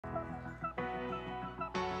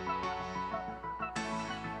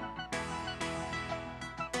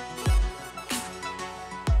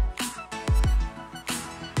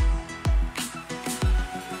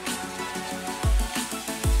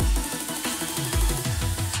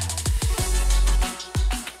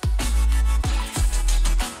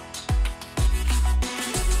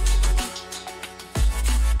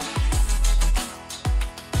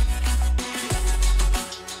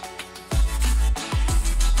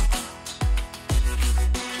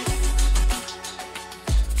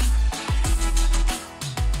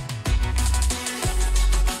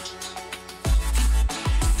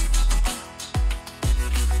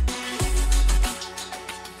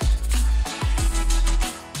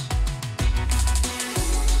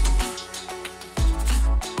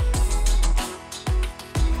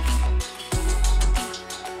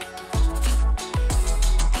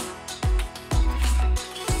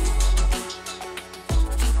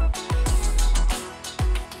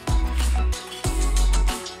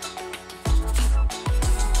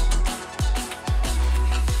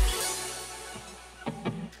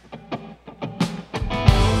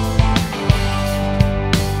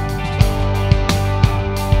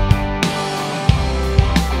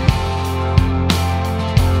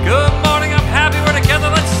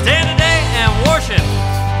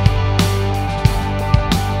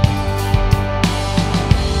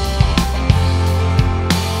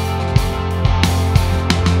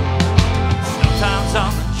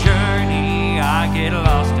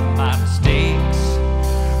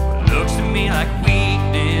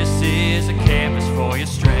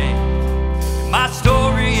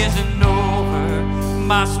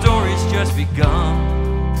my story's just begun.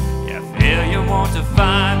 Yeah, failure won't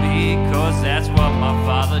define me, cause that's what my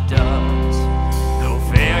father does. No,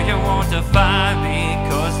 failure won't define me,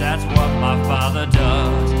 cause that's what my father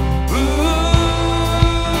does. Ooh,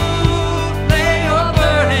 lay your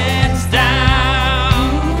burdens down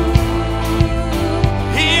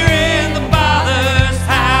here in the Father's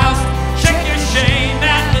house. Check your shame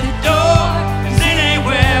at the door, cause it ain't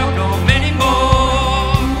welcome anymore.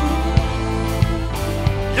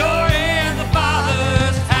 You're in the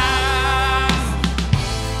Father's house.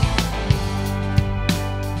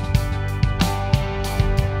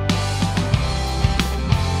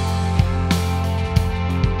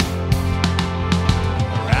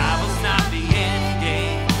 Arrival's not the end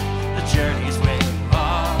game, the journey's where you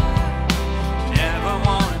are. Never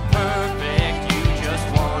wanted perfect, you just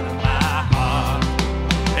wanted my heart.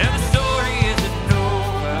 And the story isn't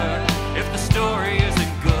over if the story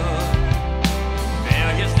isn't good.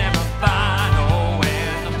 Failure's never final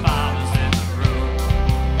when the Father's in the room.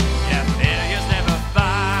 Yeah, failure's never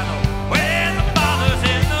final when the Father's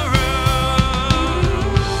in the room.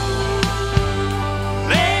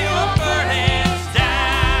 Lay your burdens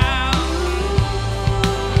down.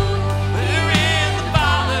 We're in the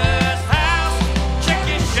Father's house. Check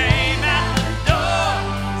your shame at the door,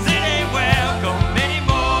 'cause it ain't welcome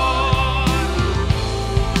anymore.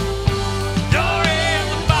 You're in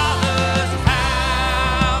the Father's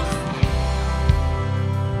house.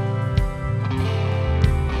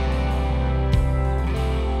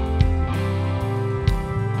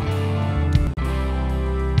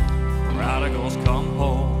 Prodigals come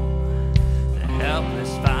home, the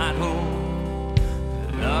helpless find hope.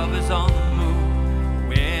 Love is on the move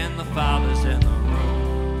when the Father's in the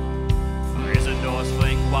room. Prison doors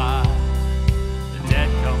fling wide, the dead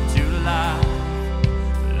come to life.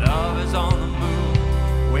 Love is on the move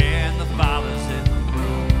when the Father's in the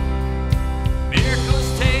room. Miracles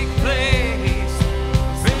take place,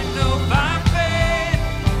 written by faith.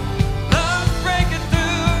 Love's breaking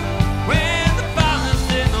through when the Father's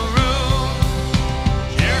in the room.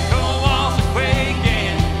 Jericho walls are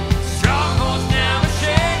quaking, strongholds now are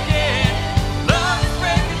shaking. Love is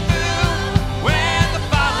breaking through when the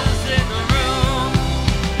Father's in the room.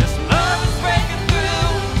 Just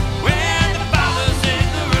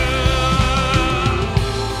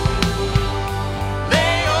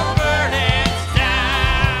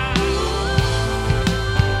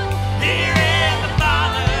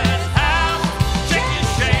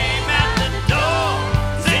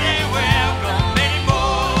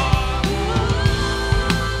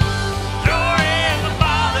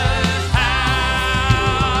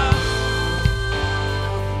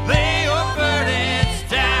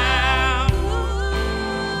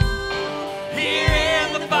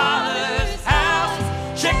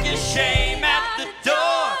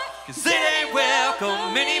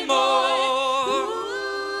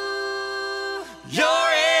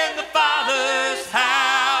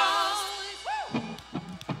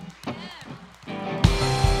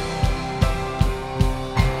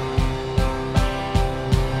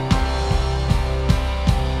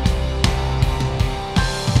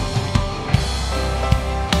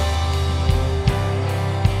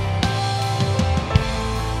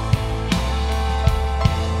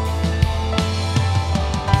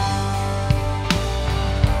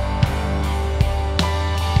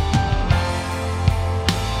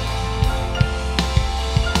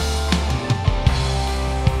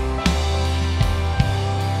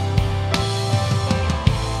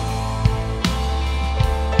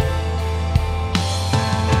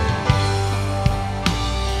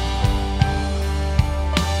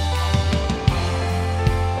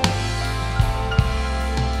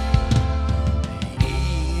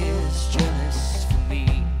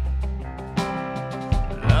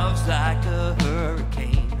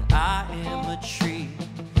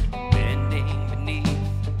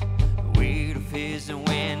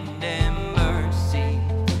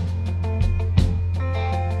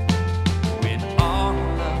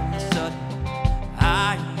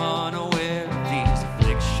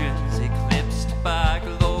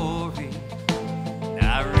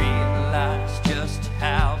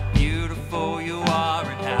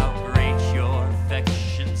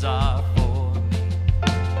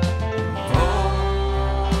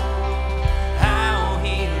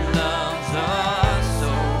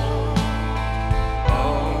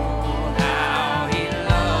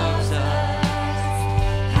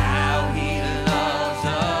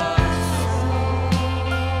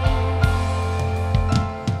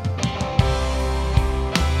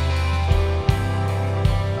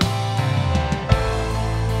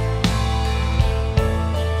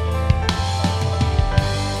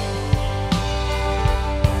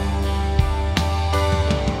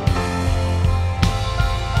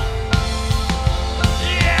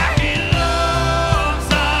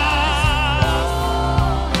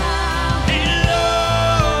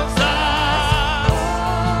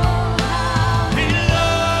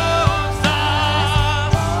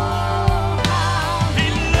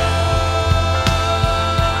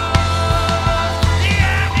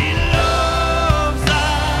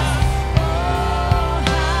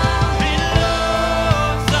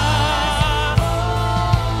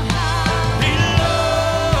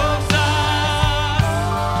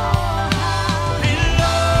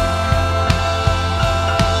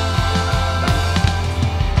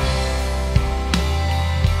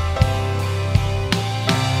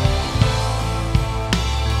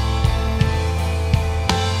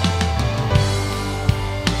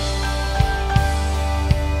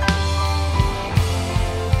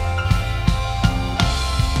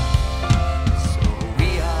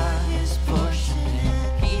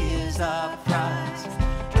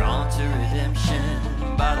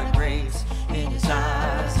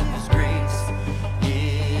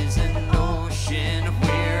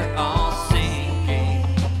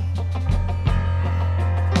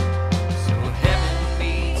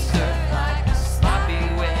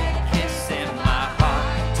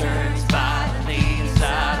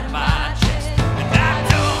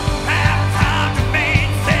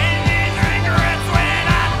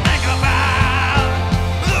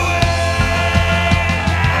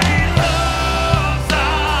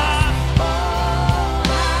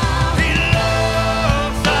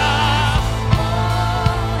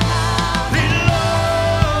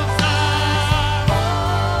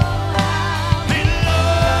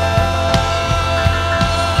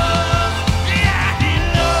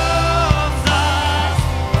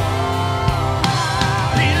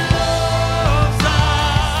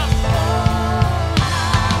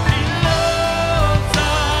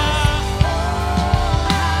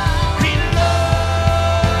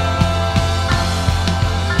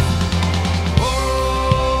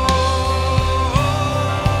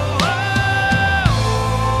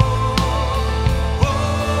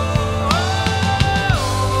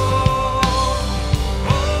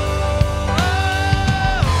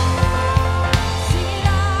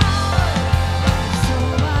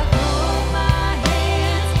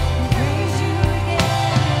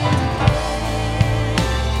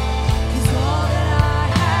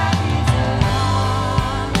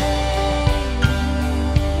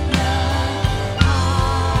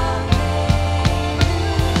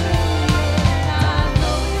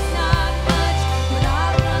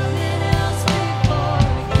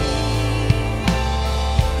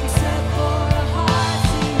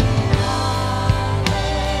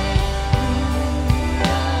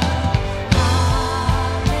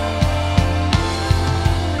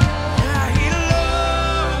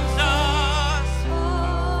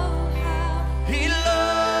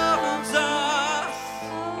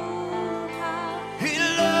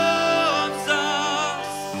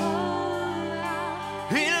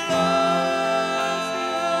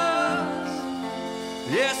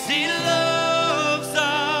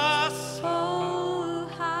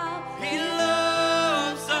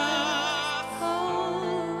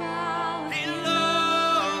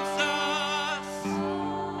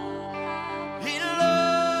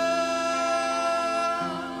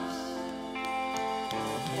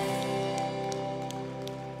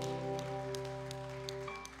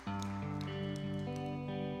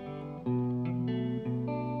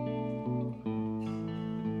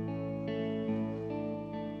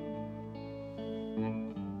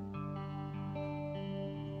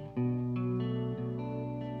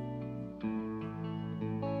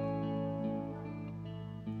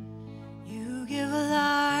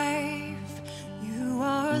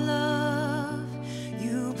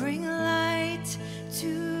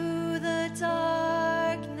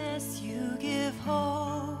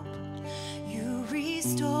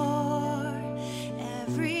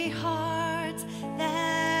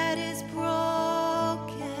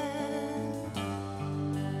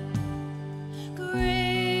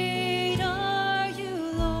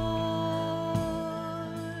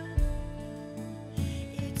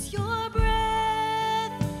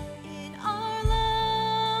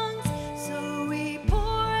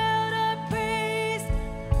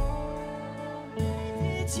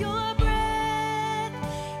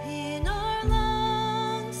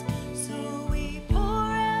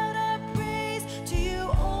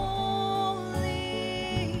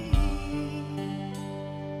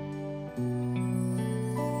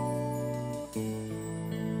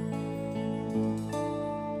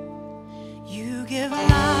give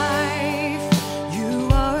life, you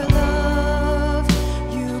are love,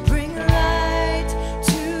 you bring light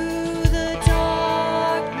to the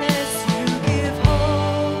darkness, you give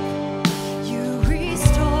hope, you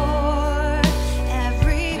restore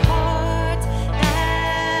every heart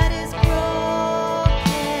that is broken.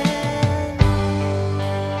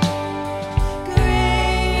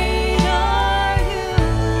 Great are you,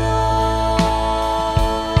 Lord.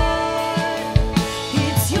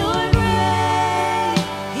 It's your breath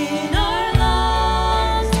in our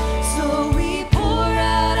lungs, so we pour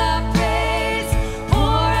out our praise, pour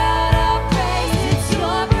out our praise. It's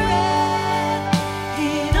your breath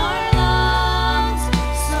in our lungs,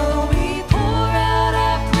 so we pour out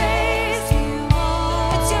our praise to you,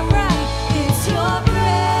 Lord. It's your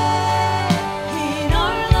breath in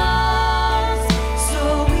our lungs, so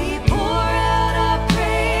we pour out our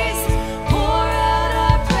praise, pour out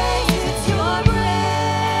our praise. It's your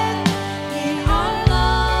breath in our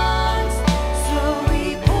lungs, so we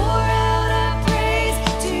pour out our praise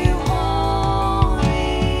to you only.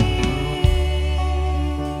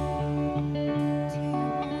 It's you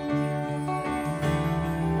only, Lord.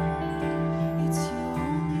 It's you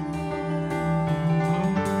only.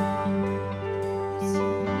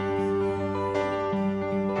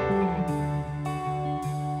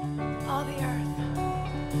 All the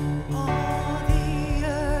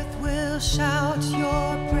earth will shout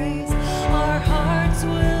your praise. Our hearts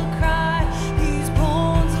will cry. These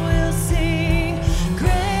bones will sing.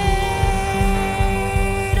 Great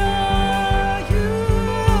are you,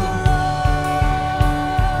 Lord.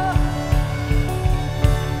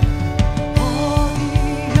 All the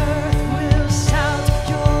earth will shout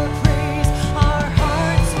your praise. Our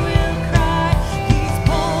hearts will cry. These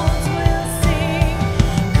bones will sing.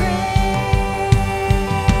 Great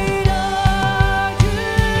are you,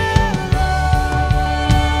 Lord.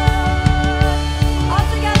 All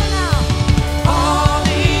together now. All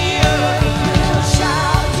the earth will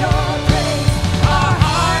shout your praise. Our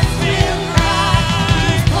hearts will cry.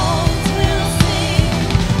 These bones will sing.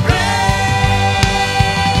 Great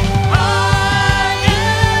are you,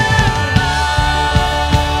 Lord.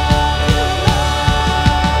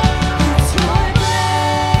 It's your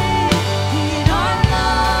breath in our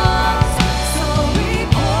lungs, so we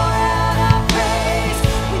pour out our praise.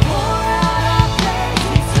 We pour out our praise.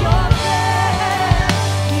 It's your breath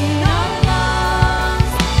in our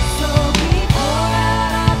lungs, so we pour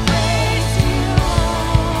out our praise to you.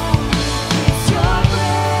 It's your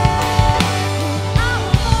breath in our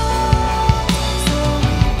lungs, so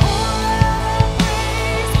we pour out our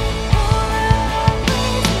praise. Pour out our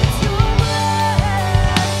praise. It's your breath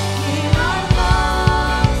in our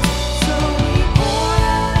lungs, so we pour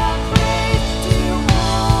out our praise to you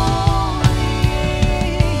only.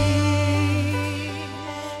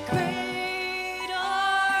 Great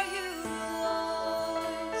are you,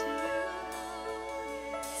 Lord.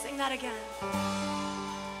 Sing that again.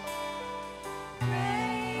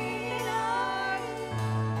 Great are you.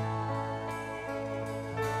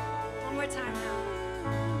 One more time now.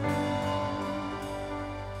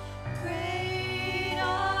 Great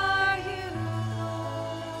are you,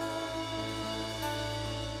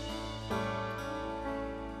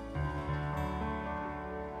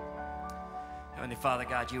 Heavenly Father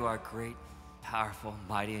God, you are great, powerful,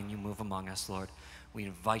 mighty, and you move among us, Lord. We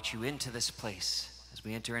invite you into this place as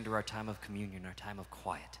we enter into our time of communion, our time of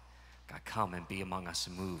quiet. God, come and be among us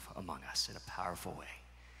and move among us in a powerful way.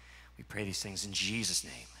 We pray these things in Jesus'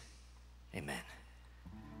 name. Amen.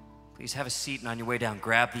 Please have a seat, and on your way down,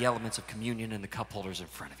 grab the elements of communion and the cup holders in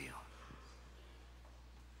front of you.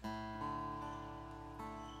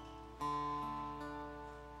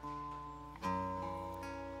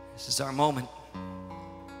 This is our moment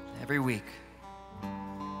every week.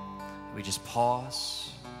 We just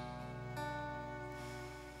pause,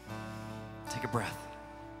 take a breath,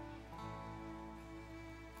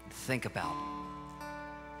 and think about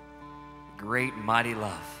the great and mighty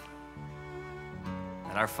love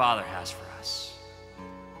that our Father has for us.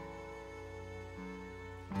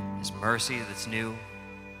 His mercy that's new.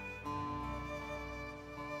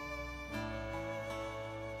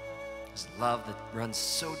 His love that runs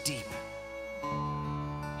so deep.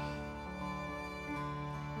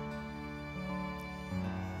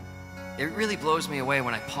 It really blows me away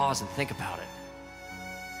when I pause and think about it.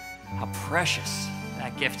 How precious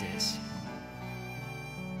that gift is.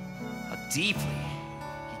 How deeply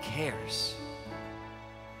he cares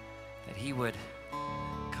that he would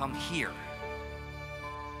come here,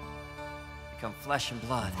 become flesh and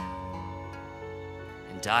blood,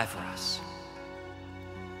 and die for us.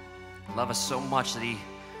 Love us so much that he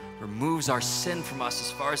removes our sin from us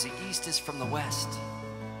as far as the east is from the west.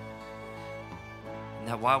 And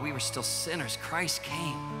that while we were still sinners, Christ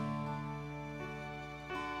came.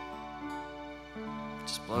 It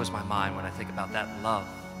just blows my mind when I think about that love,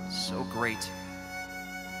 so great,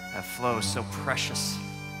 that flow so precious,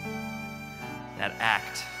 that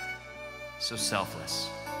act so selfless.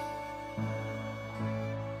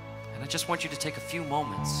 And I just want you to take a few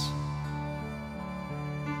moments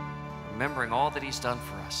remembering all that he's done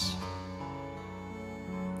for us,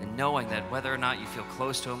 and knowing that whether or not you feel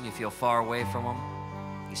close to him, you feel far away from him,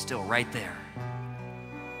 he's still right there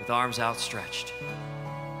with arms outstretched,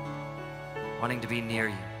 wanting to be near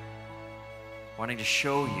you, wanting to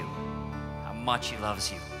show you how much he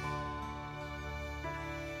loves you.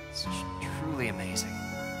 It's truly amazing.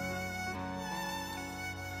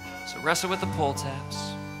 So wrestle with the pull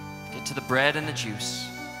tabs, get to the bread and the juice,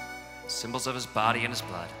 symbols of his body and his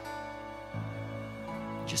blood.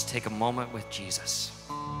 Just take a moment with Jesus.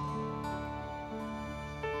 Go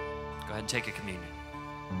ahead and take a communion.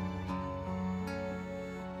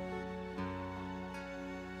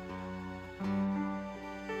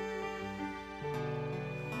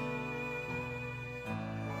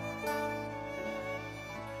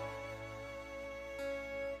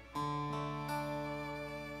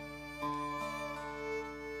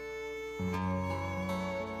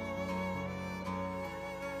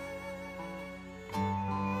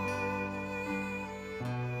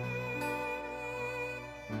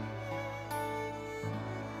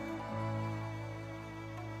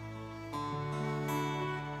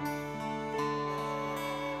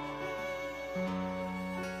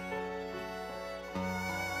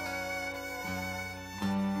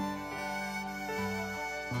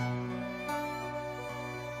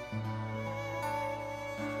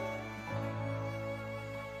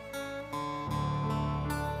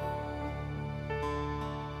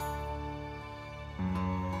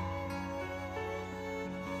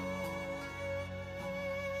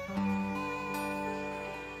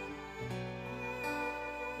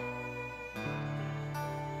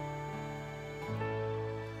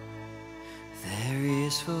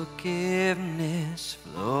 Forgiveness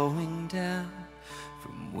flowing down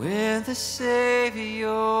from where the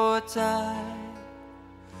Savior died,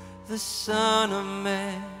 the Son of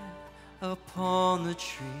Man upon the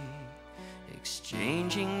tree,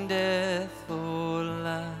 exchanging death for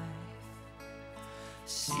life.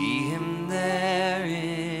 See him there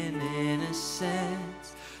in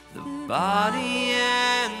innocence, the body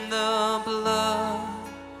and the blood.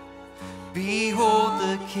 Behold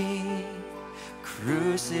the King,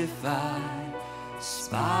 crucified,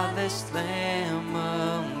 spotless Lamb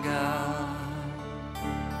of God.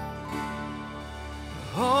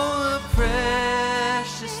 Oh, the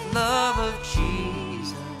precious love of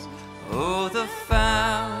Jesus, oh, the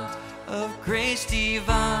fount of grace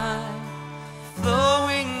divine,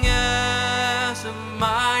 flowing as a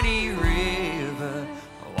mighty river,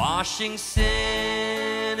 washing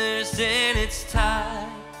sinners in its tide.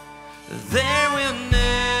 There will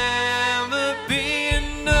never be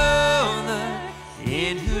another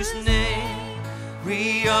in whose name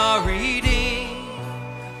we are redeemed.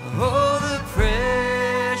 Oh, the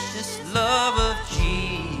precious love of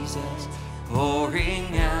Jesus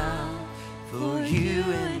pouring out for you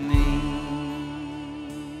and me.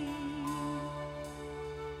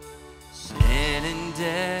 Sin and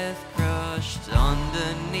death crushed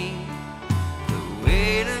underneath the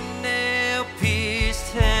weight of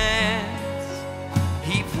nail-pierced hands.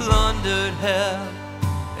 He plundered hell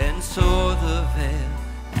and tore the veil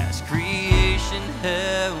as creation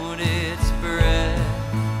held its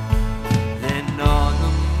breath. Then on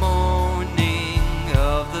the morning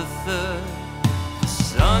of the third, the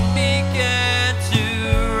sun began to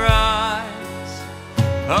rise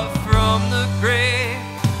up from the grave,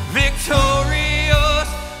 victorious.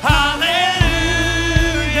 Hallelujah,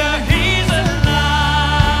 he's alive.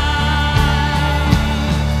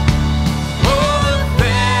 Oh, the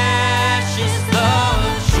precious love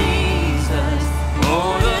of Jesus,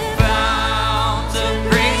 oh, the fount of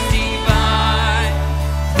grace divine,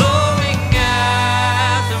 flowing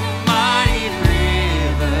as a mighty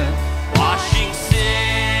river, washing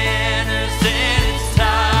sinners in its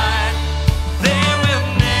tide. There will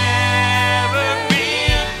never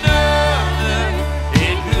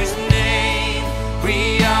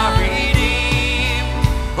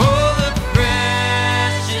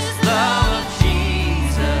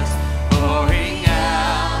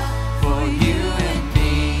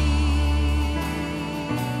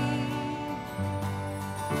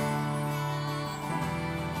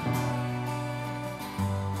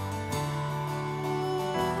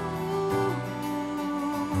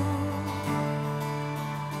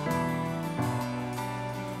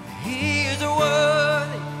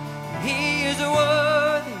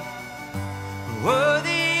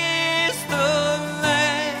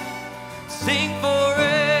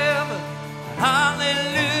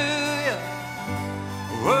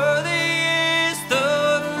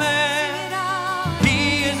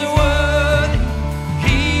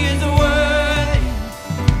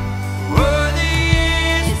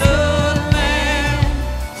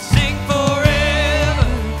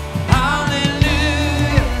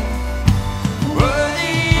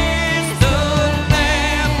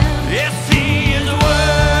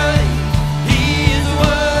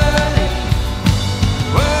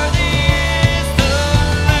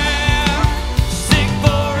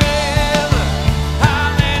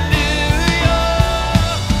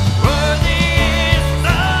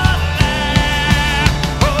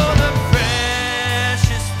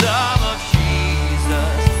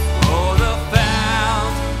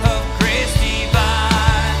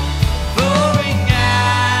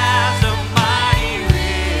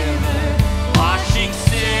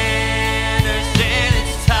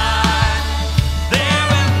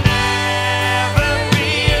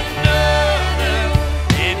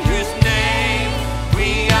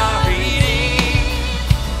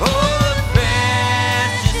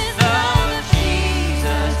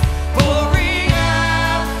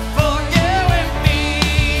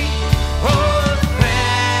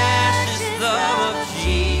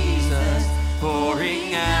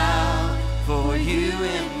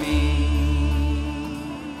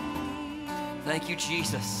Thank you,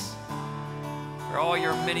 Jesus, for all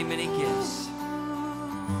your many, many gifts.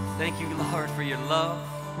 Thank you, Lord, for your love.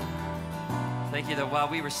 Thank you that while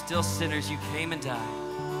we were still sinners, you came and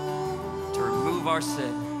died to remove our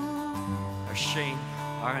sin, our shame,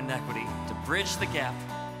 our iniquity, to bridge the gap,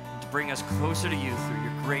 to bring us closer to you through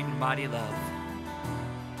your great and mighty love.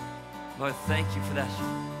 Lord, thank you for that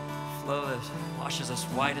flow that washes us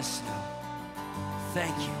white as snow.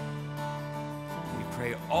 Thank you. We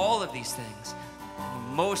pray all of these things in the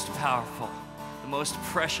most powerful, the most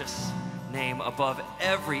precious name above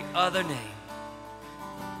every other name.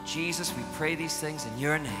 Jesus, we pray these things in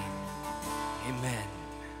your name. Amen.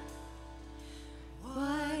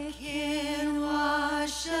 What can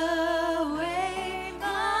wash away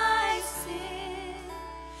my sin?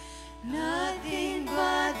 Nothing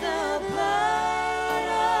but the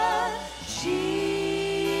blood of Jesus.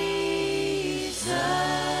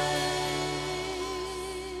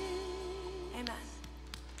 Amen.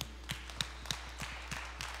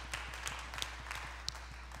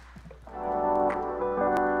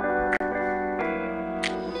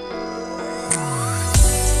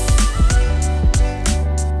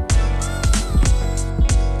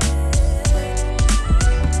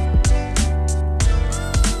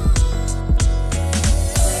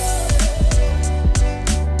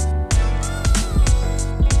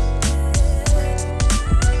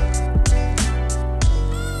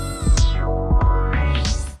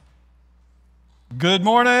 Good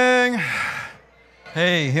morning.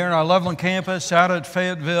 Hey, here in our Loveland campus, out at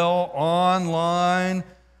Fayetteville, online,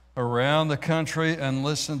 around the country, and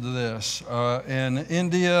listen to this. In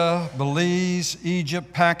India, Belize,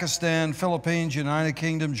 Egypt, Pakistan, Philippines, United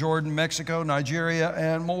Kingdom, Jordan, Mexico, Nigeria,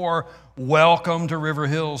 and more, welcome to River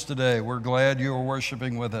Hills today. We're glad you are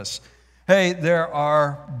worshiping with us. Hey, there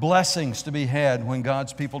are blessings to be had when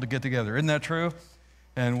God's people to get together. Isn't that true?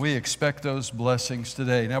 And we expect those blessings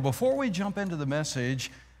today. Now, before we jump into the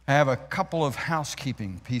message, I have a couple of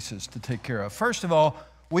housekeeping pieces to take care of. First of all,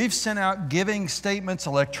 we've sent out giving statements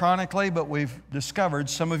electronically, but we've discovered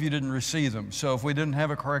some of you didn't receive them. So if we didn't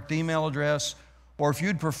have a correct email address, or if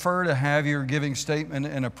you'd prefer to have your giving statement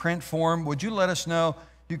in a print form, would you let us know?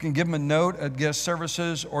 You can give them a note at guest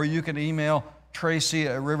services, or you can email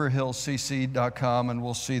tracy@riverhillscc.com, and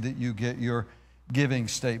we'll see that you get your giving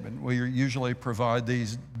statement. We usually provide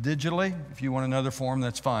these digitally. If you want another form,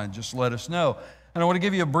 that's fine. Just let us know. And I want to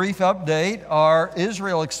give you a brief update. Our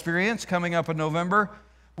Israel experience coming up in November.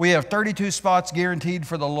 We have 32 spots guaranteed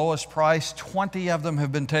for the lowest price. 20 of them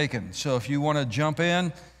have been taken. So if you want to jump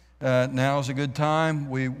in, now is a good time.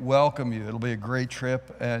 We welcome you. It'll be a great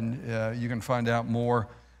trip, and you can find out more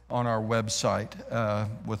on our website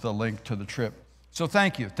with a link to the trip. So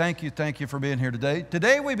thank you for being here today.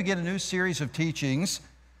 Today we begin a new series of teachings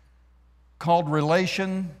called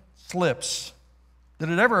Relation Slips. Did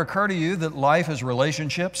it ever occur to you that life is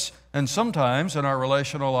relationships? And sometimes in our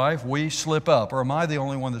relational life we slip up, or am I the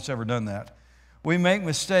only one that's ever done that? We make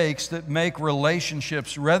mistakes that make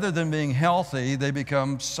relationships, rather than being healthy, they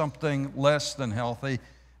become something less than healthy,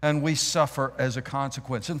 and we suffer as a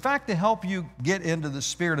consequence. In fact, to help you get into the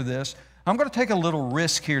spirit of this, I'm going to take a little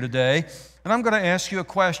risk here today, and I'm going to ask you a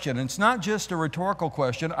question. It's not just a rhetorical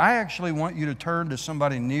question. I actually want you to turn to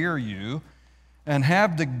somebody near you and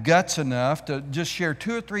have the guts enough to just share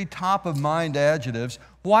 2 or 3 top-of-mind adjectives.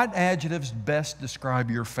 What adjectives best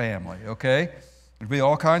describe your family, okay? There'll be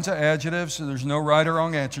all kinds of adjectives, so there's no right or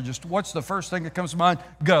wrong answer. Just what's the first thing that comes to mind?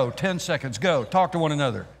 Go, 10 seconds, go. Talk to one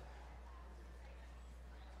another.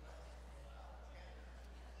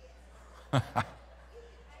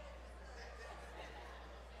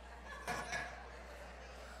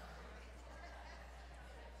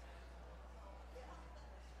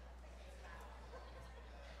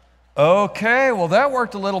 Okay, well that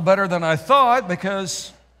worked a little better than I thought,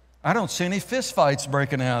 because I don't see any fist fights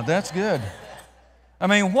breaking out. That's good. I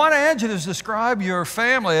mean, what adjectives describe your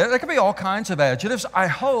family? There could be all kinds of adjectives. I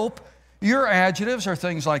hope your adjectives are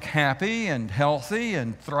things like happy and healthy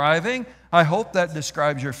and thriving. I hope that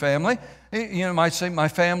describes your family. You might say my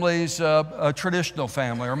family's a traditional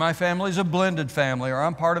family, or my family's a blended family, or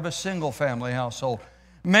I'm part of a single family household.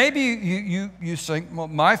 Maybe you think, well,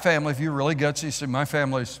 my family, if you're really gutsy, you say my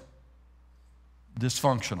family's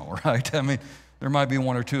dysfunctional, right? I mean, there might be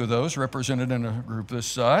 1 or 2 of those represented in a group this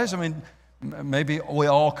size. I mean, maybe we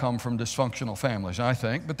all come from dysfunctional families, I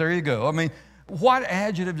think, but there you go. I mean, what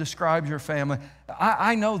adjective describes your family?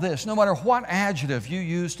 I know this, no matter what adjective you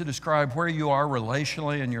use to describe where you are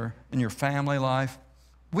relationally in your family life,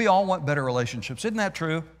 we all want better relationships. Isn't that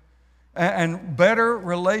true? And better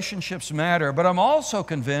relationships matter, but I'm also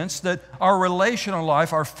convinced that our relational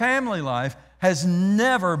life, our family life, has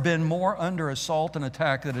never been more under assault and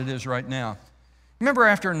attack than it is right now. Remember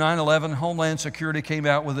after 9/11, Homeland Security came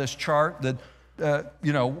out with this chart that,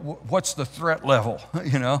 what's the threat level,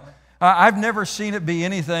 I've never seen it be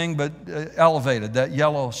anything but elevated, that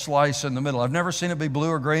yellow slice in the middle. I've never seen it be blue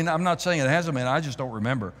or green. I'm not saying it hasn't been, I just don't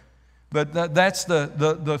remember. But that's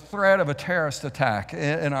the threat of a terrorist attack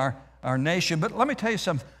in our nation. But let me tell you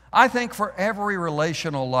something. I think for every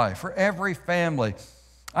relational life, for every family,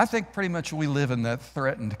 I think pretty much we live in that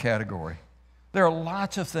threatened category. There are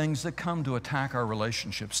lots of things that come to attack our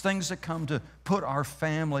relationships, things that come to put our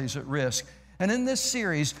families at risk. And in this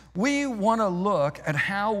series, we want to look at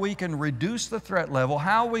how we can reduce the threat level,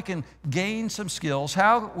 how we can gain some skills,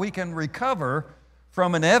 how we can recover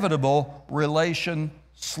from inevitable relation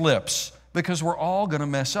slips, because we're all going to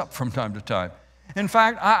mess up from time to time. In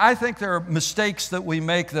fact, I think there are mistakes that we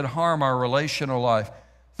make that harm our relational life.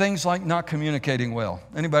 Things like not communicating well.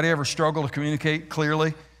 Anybody ever struggle to communicate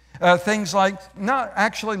clearly? Things like not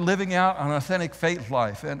actually living out an authentic faith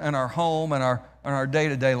life in our home and our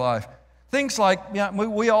day-to-day life. Things like,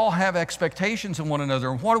 we all have expectations in one another.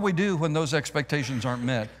 And what do we do when those expectations aren't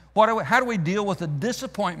met? How do we deal with the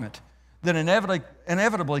disappointment that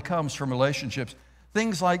inevitably comes from relationships?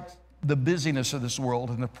 Things like the busyness of this world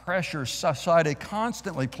and the pressure society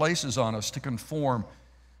constantly places on us to conform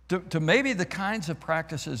to maybe the kinds of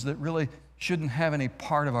practices that really shouldn't have any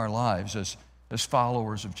part of our lives as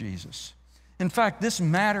followers of Jesus. In fact, this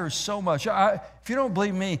matters so much. If you don't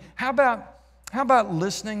believe me, how about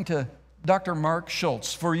listening to Dr. Mark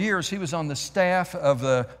Schultz? For years, he was on the staff of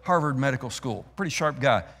the Harvard Medical School. Pretty sharp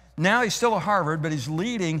guy. Now he's still at Harvard, but he's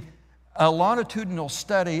leading a longitudinal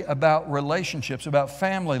study about relationships, about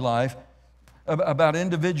family life, about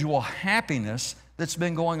individual happiness that's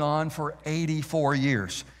been going on for 84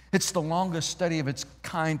 years. It's the longest study of its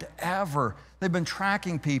kind ever. They've been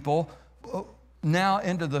tracking people now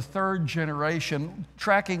into the third generation,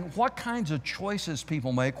 tracking what kinds of choices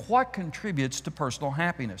people make, what contributes to personal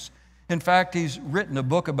happiness. In fact, he's written a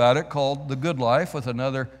book about it called The Good Life with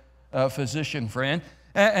another physician friend,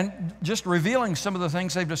 and just revealing some of the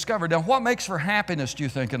things they've discovered. Now, what makes for happiness, do you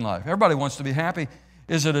think, in life? Everybody wants to be happy.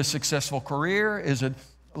 Is it a successful career? Is it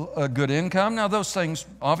a good income? Now, those things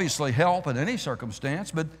obviously help in any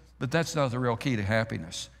circumstance, but that's not the real key to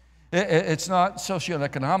happiness. It's not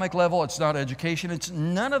socioeconomic level. It's not education. It's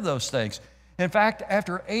none of those things. In fact,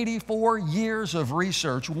 after 84 years of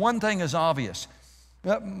research, one thing is obvious.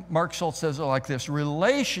 Mark Schultz says it like this: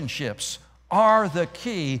 relationships are the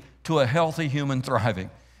key to a healthy human thriving.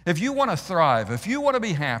 If you want to thrive, if you want to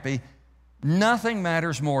be happy, nothing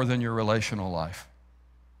matters more than your relational life.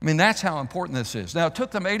 I mean, that's how important this is. Now, it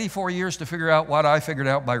took them 84 years to figure out what I figured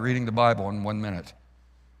out by reading the Bible in 1 minute.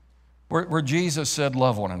 Where Jesus said,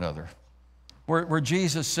 love one another. Where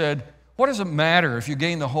Jesus said, what does it matter if you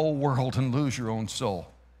gain the whole world and lose your own soul?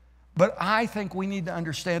 But I think we need to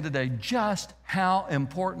understand today just how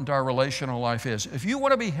important our relational life is. If you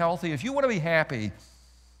want to be healthy, if you want to be happy,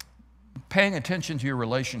 paying attention to your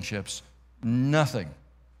relationships, nothing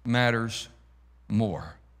matters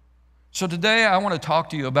more. So today I want to talk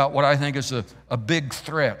to you about what I think is a big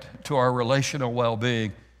threat to our relational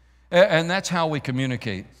well-being, and that's how we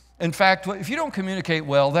communicate. In fact, if you don't communicate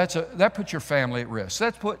well, that puts your family at risk.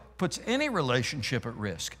 That puts any relationship at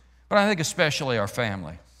risk, but I think especially our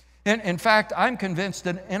family. In fact, I'm convinced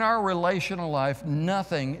that in our relational life,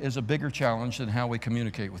 nothing is a bigger challenge than how we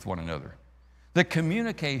communicate with one another. That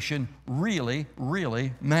communication really,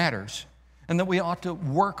 really matters, and that we ought to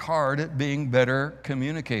work hard at being better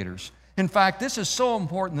communicators. In fact, this is so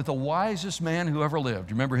important that the wisest man who ever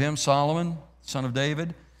lived, you remember him, Solomon, son of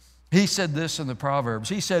David? He said this in the Proverbs.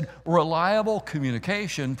 He said, reliable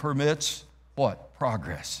communication permits what?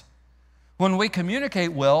 Progress. When we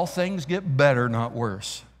communicate well, things get better, not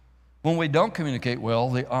worse. When we don't communicate well,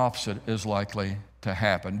 the opposite is likely to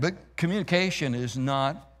happen. But communication is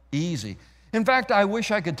not easy. In fact, I wish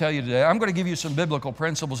I could tell you today, I'm going to give you some biblical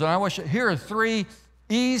principles, and here are 3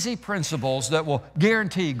 easy principles that will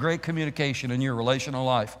guarantee great communication in your relational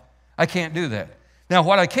life. I can't do that. Now,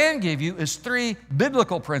 what I can give you is 3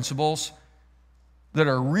 biblical principles that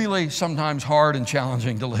are really sometimes hard and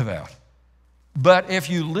challenging to live out. But if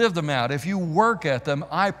you live them out, if you work at them,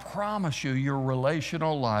 I promise you your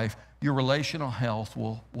relational life, your relational health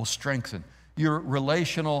will strengthen. Your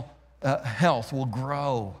relational health will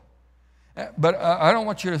grow. But I don't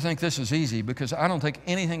want you to think this is easy, because I don't think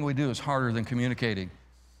anything we do is harder than communicating.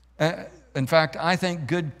 In fact, I think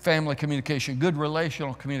good family communication, good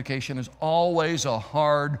relational communication is always a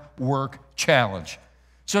hard work challenge.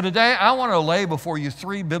 So today I want to lay before you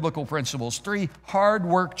 3 biblical principles, 3 hard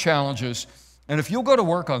work challenges. And if you'll go to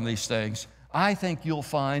work on these things, I think you'll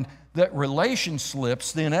find that relation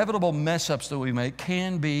slips, the inevitable mess-ups that we make,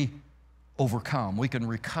 can be overcome. We can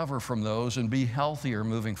recover from those and be healthier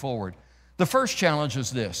moving forward. The first challenge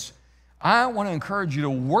is this. I want to encourage you to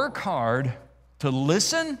work hard to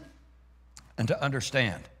listen and to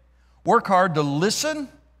understand. Work hard to listen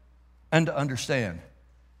and to understand.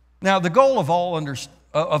 Now, the goal of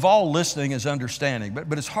all listening is understanding,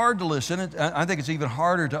 but it's hard to listen. I think it's even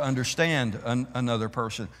harder to understand another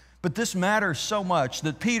person. But this matters so much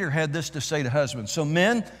that Peter had this to say to husbands. So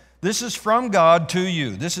men, this is from God to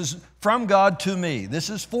you. This is from God to me.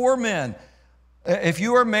 This is for men. If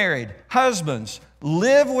you are married, husbands,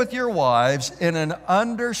 live with your wives in an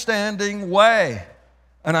understanding way.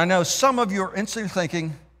 And I know some of you are instantly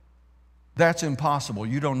thinking, that's impossible.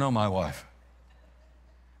 You don't know my wife.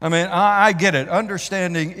 I mean, I get it.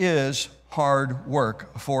 Understanding is hard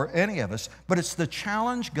work for any of us, but it's the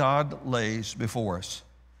challenge God lays before us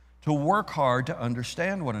to work hard to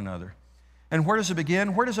understand one another. And where does it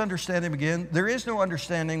begin? Where does understanding begin? There is no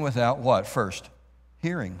understanding without what? First,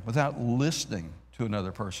 hearing, without listening to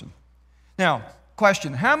another person. Now,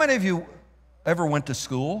 question, how many of you ever went to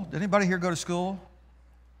school? Did anybody here go to school?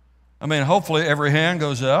 I mean, hopefully every hand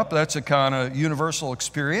goes up. That's a kind of universal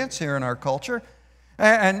experience here in our culture.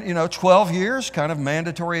 And, 12 years, kind of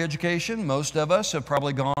mandatory education. Most of us have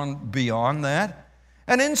probably gone beyond that.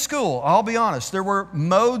 And in school, I'll be honest, there were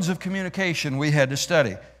modes of communication we had to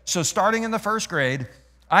study. So starting in the first grade,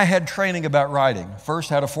 I had training about writing. First,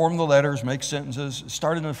 how to form the letters, make sentences.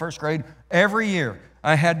 Started in the first grade. Every year,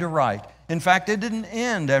 I had to write. In fact, it didn't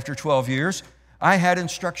end after 12 years. I had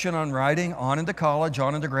instruction on writing on into college,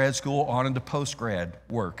 on into grad school, on into post-grad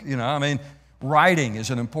work. Writing is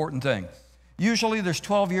an important thing. Usually there's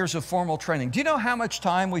 12 years of formal training. Do you know how much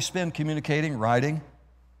time we spend communicating, writing?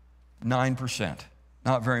 9%.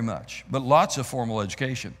 Not very much, but lots of formal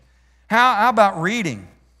education. How about reading?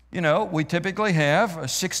 We typically have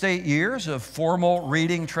 6 to 8 years of formal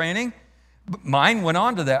reading training. Mine went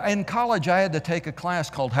on to that. In college, I had to take a class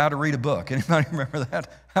called How to Read a Book. Anybody remember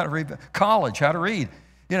that? How to read college, how to read.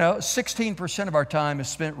 16% of our time is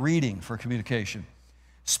spent reading for communication.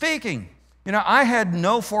 Speaking. I had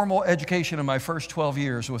no formal education in my first 12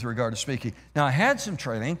 years with regard to speaking. Now, I had some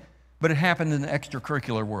training, but it happened in the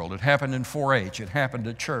extracurricular world. It happened in 4-H. It happened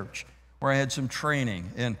at church, where I had some training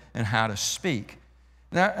in how to speak.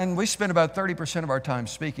 Now, and we spend about 30% of our time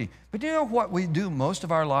speaking. But do you know what we do most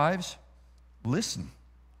of our lives? Listen.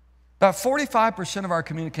 About 45% of our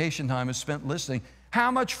communication time is spent listening. How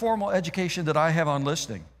much formal education did I have on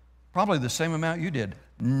listening? Probably the same amount you did.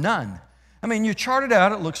 None. I mean, you chart it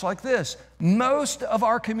out, it looks like this. Most of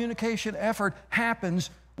our communication effort happens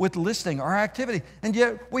with listening, our activity. And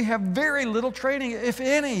yet we have very little training, if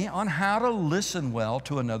any, on how to listen well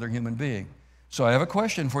to another human being. So I have a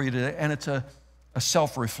question for you today, and it's a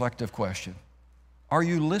self-reflective question. Are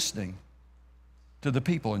you listening to the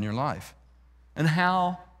people in your life? And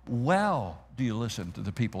how well do you listen to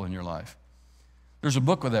the people in your life? There's a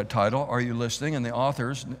book with that title, Are You Listening? And the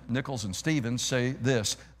authors, Nichols and Stevens, say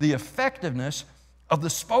this: the effectiveness of the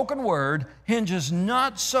spoken word hinges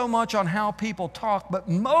not so much on how people talk, but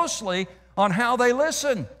mostly on how they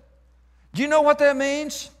listen. Do you know what that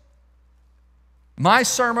means? My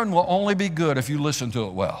sermon will only be good if you listen to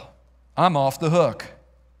it well. I'm off the hook.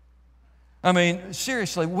 I mean,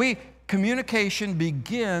 seriously, communication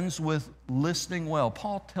begins with listening well.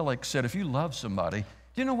 Paul Tillich said, if you love somebody,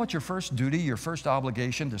 do you know what your first duty, your first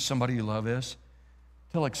obligation to somebody you love is?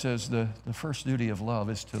 Tillich says the first duty of love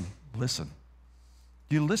is to listen.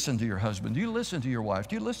 Do you listen to your husband? Do you listen to your wife?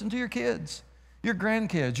 Do you listen to your kids, your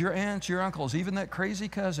grandkids, your aunts, your uncles, even that crazy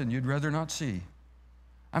cousin you'd rather not see?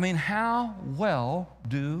 I mean, how well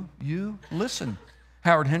do you listen?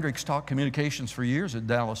 Howard Hendricks taught communications for years at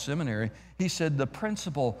Dallas Seminary. He said the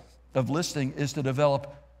principle of listening is to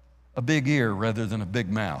develop a big ear rather than a big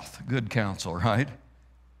mouth. Good counsel, right?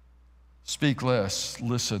 Speak less,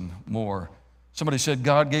 listen more. Somebody said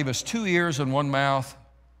God gave us 2 ears and 1 mouth,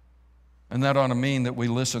 and that ought to mean that we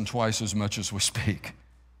listen twice as much as we speak.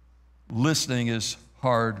 Listening is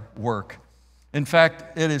hard work. In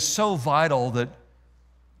fact, it is so vital that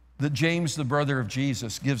James, the brother of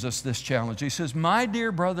Jesus, gives us this challenge. He says, my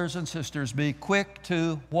dear brothers and sisters, be quick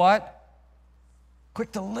to what?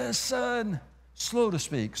 Quick to listen, slow to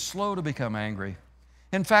speak, slow to become angry.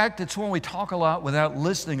 In fact, it's when we talk a lot without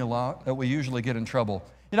listening a lot that we usually get in trouble.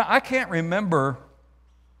 I can't remember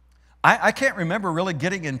really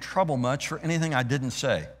getting in trouble much for anything I didn't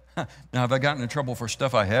say. Now, have I gotten in trouble for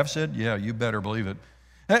stuff I have said? Yeah, you better believe it.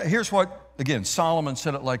 Here's what, again, Solomon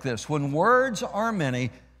said it like this: when words are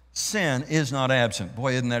many, sin is not absent.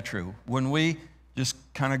 Boy, isn't that true? When we just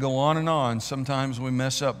kind of go on and on. Sometimes we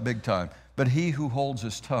mess up big time. But he who holds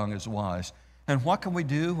his tongue is wise. And what can we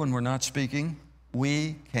do when we're not speaking?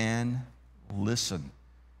 We can listen.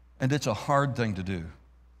 And it's a hard thing to do,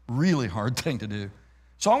 really hard thing to do.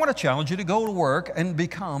 So I want to challenge you to go to work and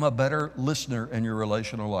become a better listener in your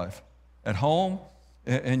relational life. At home,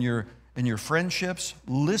 in your friendships,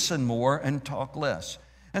 listen more and talk less.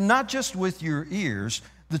 And not just with your ears.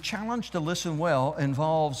 The challenge to listen well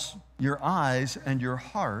involves your eyes and your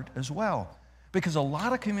heart as well. Because a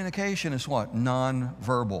lot of communication is what?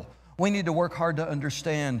 Nonverbal. We need to work hard to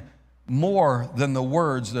understand more than the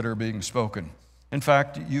words that are being spoken. In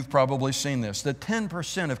fact, you've probably seen this, that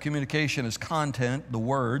 10% of communication is content, the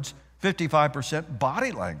words, 55%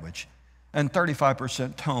 body language, and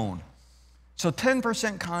 35% tone. So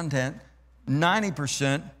 10% content,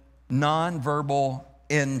 90% nonverbal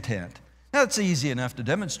intent. Now, it's easy enough to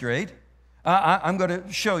demonstrate. I'm going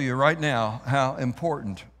to show you right now how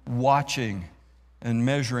important watching and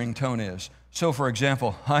measuring tone is. So, for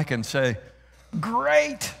example, I can say,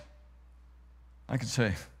 great. I can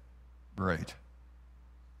say, great.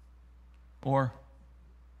 Or,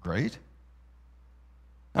 great.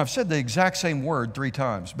 Now, I've said the exact same word 3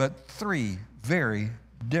 times, but 3 very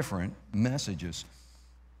different messages.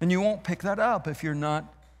 And you won't pick that up if you're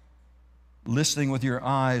not listening with your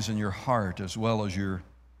eyes and your heart as well as your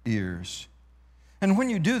ears. And when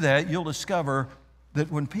you do that, you'll discover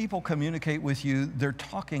that when people communicate with you, they're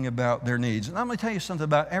talking about their needs. And I'm going to tell you something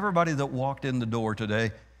about everybody that walked in the door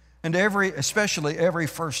today, and especially every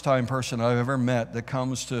first-time person I've ever met that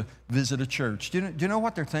comes to visit a church. Do you know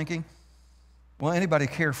what they're thinking? Will anybody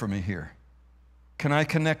care for me here? Can I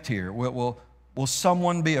connect here? Will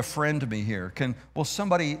someone be a friend to me here? Will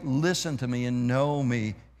somebody listen to me and know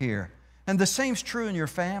me here? And the same's true in your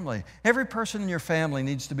family. Every person in your family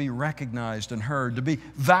needs to be recognized and heard, to be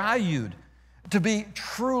valued, to be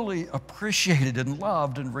truly appreciated and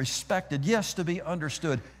loved and respected. Yes, to be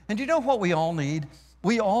understood. And do you know what we all need?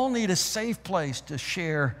 We all need a safe place to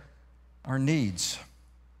share our needs,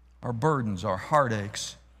 our burdens, our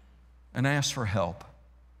heartaches, and ask for help.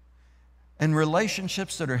 In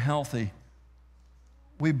relationships that are healthy,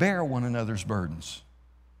 we bear one another's burdens.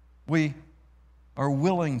 We are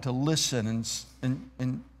willing to listen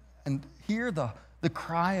and hear the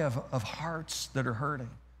cry of hearts that are hurting,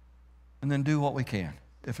 and then do what we can,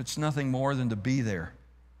 if it's nothing more than to be there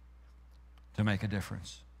to make a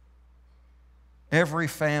difference. Every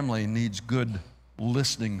family needs good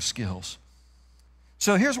listening skills.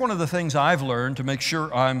 So here's one of the things I've learned to make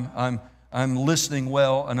sure I'm listening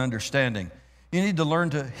well and understanding. You need to learn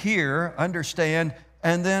to hear, understand,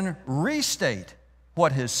 and then restate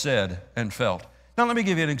what is said and felt. Now, let me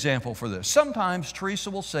give you an example for this. Sometimes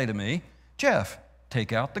Teresa will say to me, Jeff,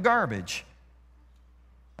 take out the garbage.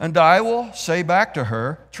 And I will say back to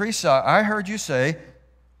her, Teresa, I heard you say,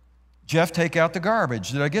 Jeff, take out the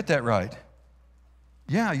garbage. Did I get that right?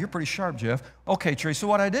 Yeah, you're pretty sharp, Jeff. Okay, Teresa,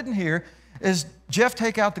 what I didn't hear is, Jeff,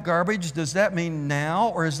 take out the garbage. Does that mean now,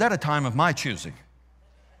 or is that a time of my choosing?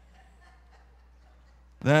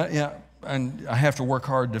 Yeah, and I have to work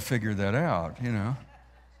hard to figure that out, you know.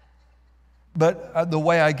 But the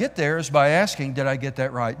way I get there is by asking, did I get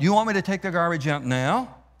that right? Do you want me to take the garbage out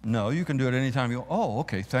now? No, you can do it anytime you want. Oh,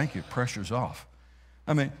 okay, thank you. Pressure's off.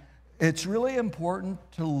 I mean, it's really important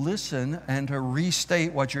to listen and to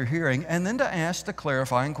restate what you're hearing, and then to ask the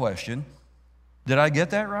clarifying question, did I get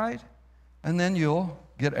that right? And then you'll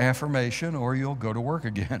get affirmation, or you'll go to work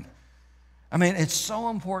again. I mean, it's so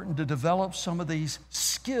important to develop some of these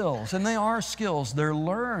skills, and they are skills. They're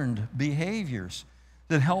learned behaviors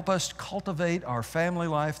that help us cultivate our family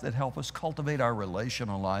life, that help us cultivate our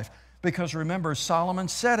relational life. Because remember, Solomon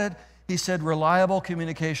said it. He said, reliable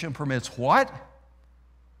communication permits what?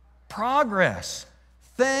 Progress.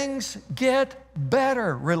 Things get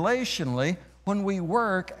better relationally when we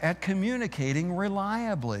work at communicating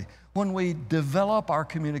reliably, when we develop our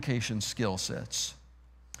communication skill sets.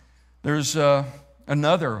 There's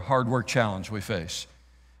another hard work challenge we face.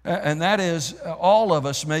 And that is, all of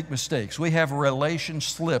us make mistakes. We have relation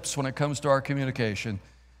slips when it comes to our communication,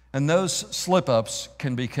 and those slip-ups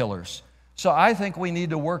can be killers. So I think we need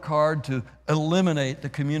to work hard to eliminate the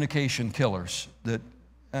communication killers.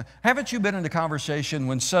 Haven't you been in a conversation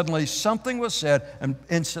when suddenly something was said and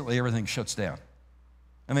instantly everything shuts down?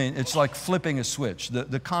 I mean, it's like flipping a switch.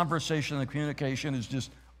 The conversation, the communication is just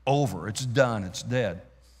over. It's done. It's dead.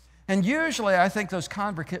 And usually, I think those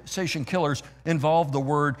conversation killers involve the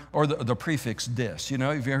word or the prefix dis. You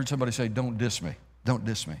know, have you heard somebody say, don't diss me, don't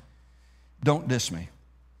diss me, don't diss me.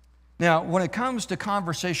 Now, when it comes to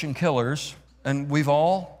conversation killers, and we've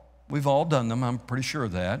all done them, I'm pretty sure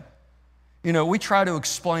of that, You know, we try to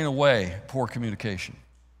explain away poor communication.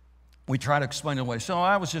 We try to explain it away. So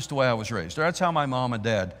I was just the way I was raised. That's how my mom and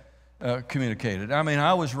dad communicated. I mean,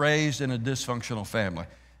 I was raised in a dysfunctional family.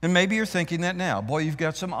 And maybe you're thinking that now. Boy, you've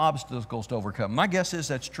got some obstacles to overcome. My guess is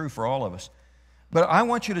that's true for all of us. But I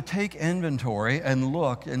want you to take inventory and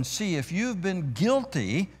look and see if you've been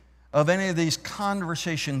guilty of any of these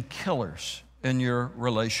conversation killers in your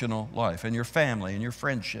relational life, in your family, in your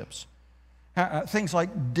friendships. Things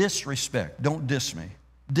like disrespect, don't diss me,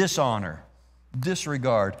 dishonor,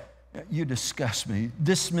 disregard, you disgust me,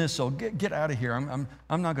 dismissal, get out of here. I'm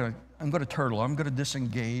going to turtle, I'm going to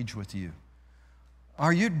disengage with you.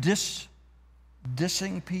 Are you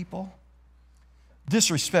dissing people?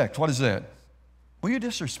 Disrespect, what is that? Well, you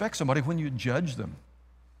disrespect somebody when you judge them,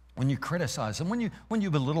 when you criticize them, when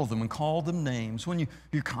you belittle them and call them names, when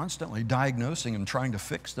you're constantly diagnosing them, trying to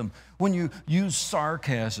fix them, when you use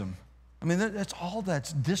sarcasm. I mean,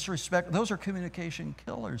 that's disrespect. Those are communication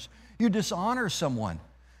killers. You dishonor someone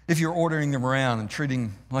if you're ordering them around and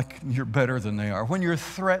treating like you're better than they are, when you're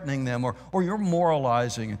threatening them or you're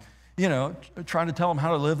moralizing, you know, trying to tell them how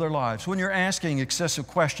to live their lives, when you're asking excessive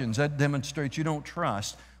questions, that demonstrates you don't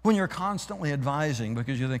trust, when you're constantly advising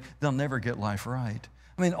because you think they'll never get life right.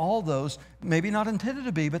 I mean, all those, maybe not intended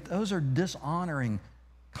to be, but those are dishonoring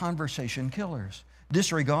conversation killers.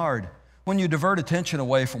 Disregard, when you divert attention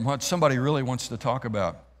away from what somebody really wants to talk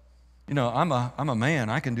about. You know, I'm a man,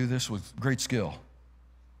 I can do this with great skill.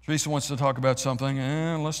 Teresa wants to talk about something,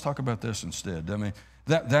 let's talk about this instead. I mean,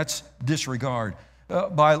 that's disregard.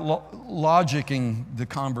 By logicking the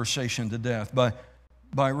conversation to death,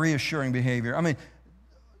 by reassuring behavior. I mean,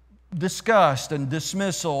 disgust and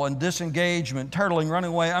dismissal and disengagement, turtling,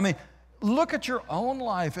 running away. I mean, look at your own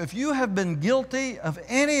life. If you have been guilty of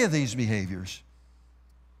any of these behaviors,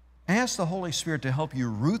 ask the Holy Spirit to help you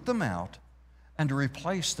root them out and to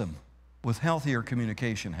replace them with healthier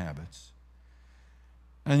communication habits.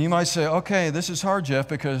 And you might say, okay, this is hard, Jeff,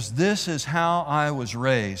 because this is how I was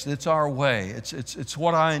raised. It's our way. It's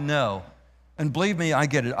what I know. And believe me, I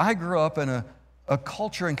get it. I grew up in a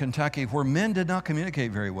culture in Kentucky where men did not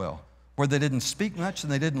communicate very well, where they didn't speak much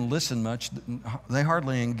and they didn't listen much. They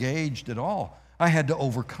hardly engaged at all. I had to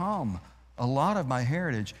overcome a lot of my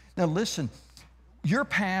heritage. Now listen, your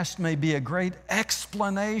past may be a great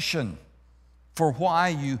explanation for why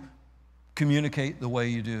you communicate the way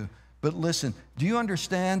you do. But listen, do you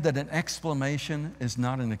understand that an explanation is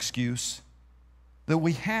not an excuse? That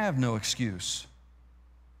we have no excuse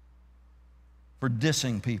for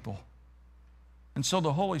dissing people. And so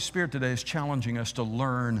the Holy Spirit today is challenging us to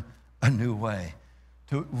learn a new way,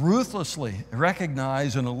 to ruthlessly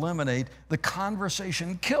recognize and eliminate the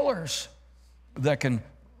conversation killers that can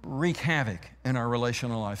wreak havoc in our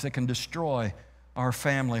relational life, that can destroy our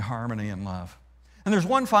family harmony and love. And there's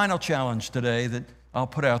one final challenge today that I'll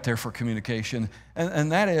put out there for communication,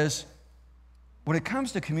 and that is, when it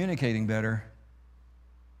comes to communicating better,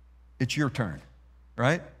 it's your turn,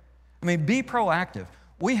 right? I mean, be proactive.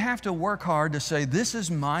 We have to work hard to say, this is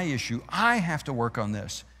my issue. I have to work on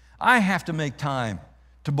this. I have to make time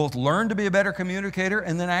to both learn to be a better communicator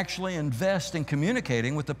and then actually invest in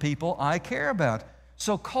communicating with the people I care about.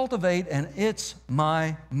 So cultivate an it's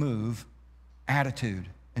my move attitude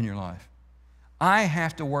in your life. I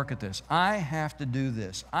have to work at this. I have to do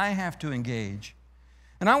this. I have to engage.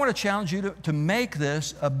 And I want to challenge you to make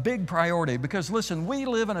this a big priority because, listen, we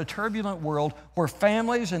live in a turbulent world where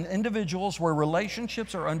families and individuals, where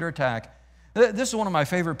relationships are under attack. This is one of my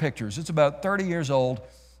favorite pictures. It's about 30 years old.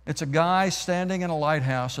 It's a guy standing in a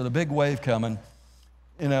lighthouse with a big wave coming,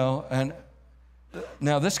 you know, and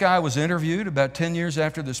now this guy was interviewed about 10 years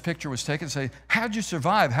after this picture was taken, say, how'd you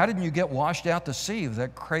survive? How didn't you get washed out to sea with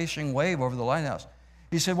that crashing wave over the lighthouse?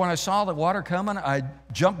 He said, when I saw the water coming, I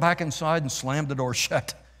jumped back inside and slammed the door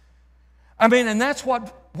shut. I mean, and that's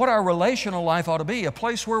what our relational life ought to be, a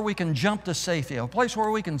place where we can jump to safety, a place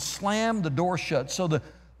where we can slam the door shut so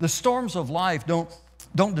the storms of life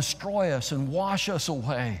don't destroy us and wash us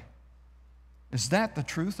away. Is that the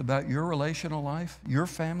truth about your relational life, your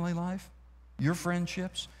family life, your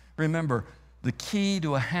friendships? Remember, the key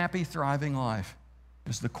to a happy, thriving life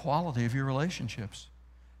is the quality of your relationships.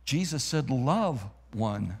 Jesus said, love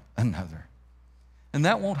one another. And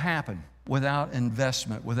that won't happen without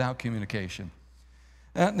investment, without communication.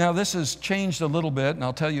 Now, this has changed a little bit, and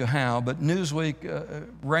I'll tell you how, but Newsweek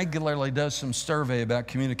regularly does some survey about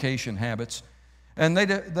communication habits. And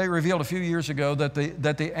they revealed a few years ago that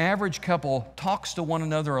the average couple talks to one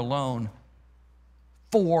another alone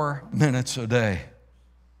 4 minutes a day.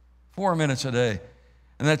 4 minutes a day.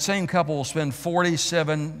 And that same couple will spend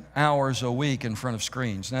 47 hours a week in front of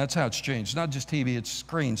screens. Now, that's how it's changed. It's not just TV, it's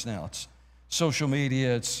screens now. social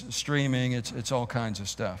media, it's streaming, it's all kinds of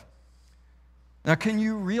stuff. Now, can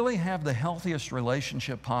you really have the healthiest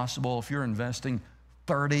relationship possible if you're investing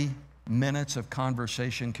 30 minutes of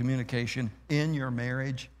conversation, communication in your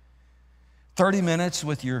marriage? 30 minutes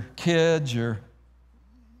with your kids, your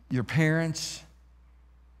parents.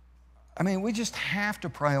 I mean, we just have to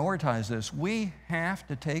prioritize this. We have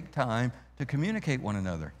to take time to communicate one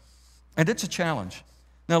another. And it's a challenge.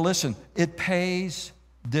 Now listen, it pays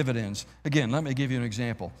dividends. Again, let me give you an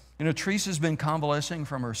example. You know, Teresa's been convalescing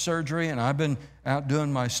from her surgery, and I've been out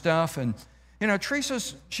doing my stuff. And, you know,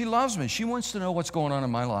 she loves me. She wants to know what's going on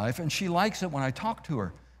in my life, and she likes it when I talk to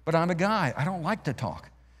her. But I'm a guy. I don't like to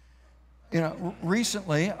talk. You know,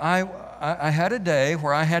 recently, I had a day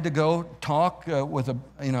where I had to go talk I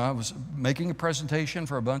was making a presentation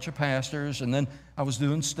for a bunch of pastors, and then I was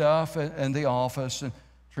doing stuff in the office, and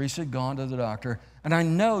Teresa had gone to the doctor. And I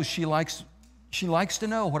know she likes to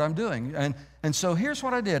know what I'm doing. And so here's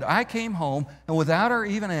what I did. I came home, and without her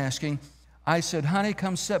even asking, I said, honey,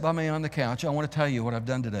 come sit by me on the couch. I want to tell you what I've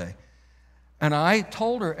done today. And I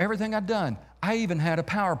told her everything I'd done. I even had a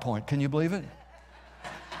PowerPoint. Can you believe it?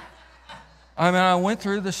 I mean, I went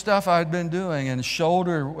through the stuff I'd been doing and showed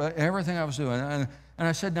her everything I was doing. And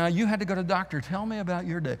I said, now you had to go to the doctor. Tell me about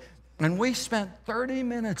your day. And we spent 30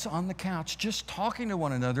 minutes on the couch just talking to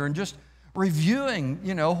one another and just reviewing,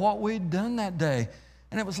 you know, what we'd done that day.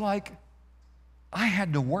 And it was like I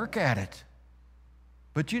had to work at it.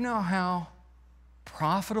 But you know how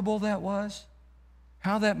profitable that was?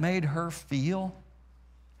 How that made her feel?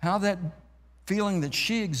 How that feeling that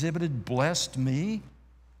she exhibited blessed me?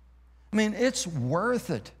 I mean, it's worth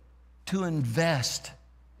it to invest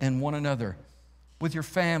in one another, with your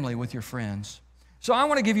family, with your friends. So I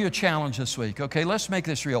want to give you a challenge this week, okay? Let's make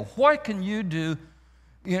this real. What can you do?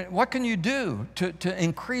 What can you do to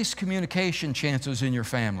increase communication chances in your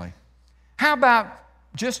family? How about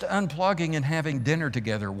just unplugging and having dinner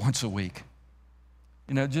together once a week?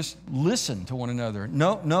 You know, just listen to one another.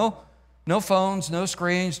 No phones, no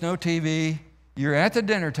screens, no TV. You're at the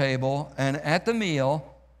dinner table, and at the meal,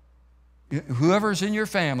 whoever's in your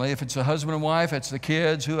family, if it's a husband and wife, it's the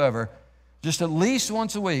kids, whoever, just at least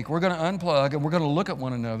once a week, we're going to unplug and we're going to look at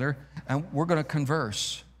one another and we're going to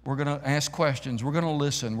converse. We're going to ask questions. We're going to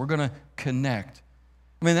listen. We're going to connect.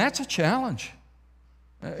 I mean, that's a challenge.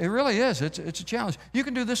 It really is. It's a challenge. You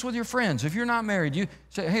can do this with your friends. If you're not married, you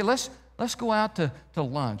say, hey, let's go out to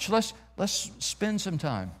lunch. Let's spend some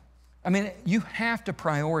time. I mean, you have to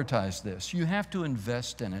prioritize this. You have to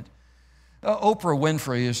invest in it. Oprah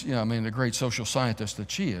Winfrey is, the great social scientist that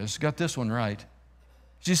she is, got this one right.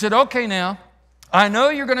 She said, okay, now, I know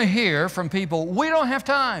you're going to hear from people, we don't have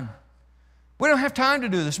time. We don't have time to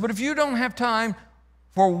do this. But if you don't have time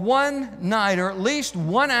for one night or at least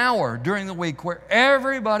 1 hour during the week where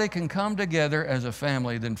everybody can come together as a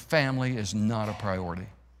family, then family is not a priority.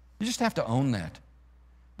 You just have to own that.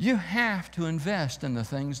 You have to invest in the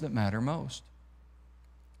things that matter most.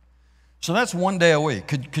 So that's 1 day a week.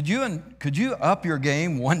 Could you up your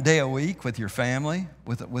game 1 day a week with your family,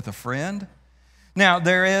 with a friend? Now,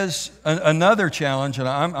 there is another challenge, and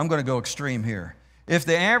I'm going to go extreme here. If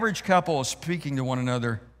the average couple is speaking to one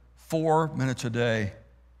another 4 minutes a day,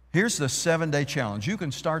 here's the 7-day challenge. You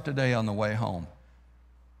can start today on the way home.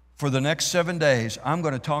 For the next 7 days, I'm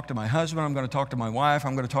going to talk to my husband, I'm going to talk to my wife,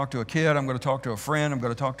 I'm going to talk to a kid, I'm going to talk to a friend, I'm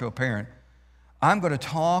going to talk to a parent. I'm going to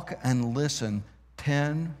talk and listen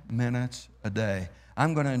 10 minutes a day.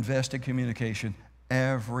 I'm going to invest in communication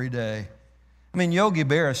every day. I mean, Yogi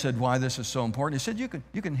Berra said why this is so important. He said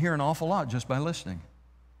you can hear an awful lot just by listening.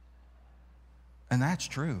 And that's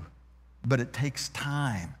true. But it takes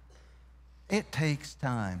time. It takes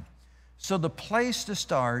time. So the place to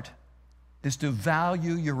start is to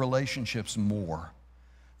value your relationships more.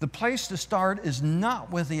 The place to start is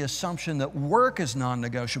not with the assumption that work is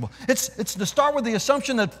non-negotiable. It's to start with the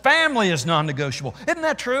assumption that family is non-negotiable. Isn't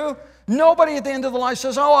that true? Nobody at the end of the life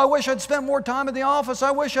says, oh, I wish I'd spent more time at the office. I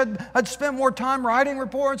wish I'd spent more time writing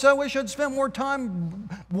reports. I wish I'd spent more time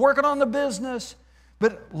working on the business.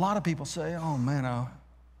 But a lot of people say, oh, man,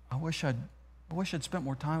 I wish I'd spent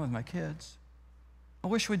more time with my kids. I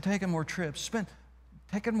wish we'd taken more trips,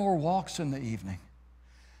 taken more walks in the evening.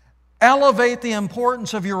 Elevate the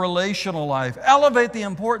importance of your relational life. Elevate the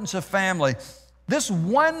importance of family. This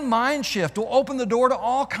one mind shift will open the door to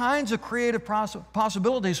all kinds of creative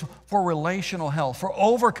possibilities for relational health, for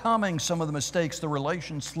overcoming some of the mistakes, the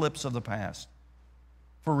relation slips of the past,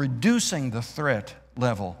 for reducing the threat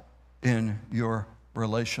level in your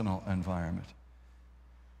relational environment.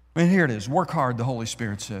 I mean, here it is. Work hard, the Holy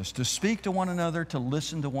Spirit says, to speak to one another, to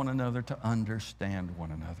listen to one another, to understand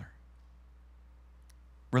one another.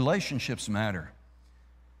 Relationships matter.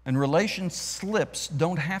 And relation slips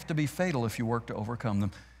don't have to be fatal if you work to overcome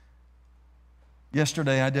them.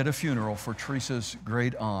 Yesterday, I did a funeral for Teresa's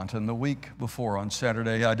great aunt, and the week before, on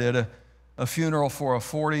Saturday, I did a funeral for a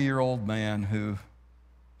 40-year-old man who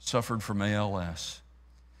suffered from ALS.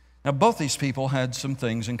 Now, both these people had some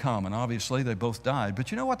things in common. Obviously, they both died,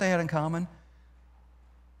 but you know what they had in common?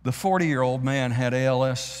 The 40-year-old man had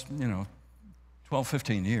ALS, 12,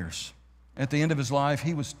 15 years. At the end of his life,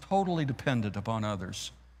 he was totally dependent upon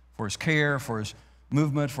others for his care, for his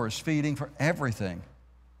movement, for his feeding, for everything.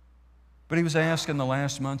 But he was asked in the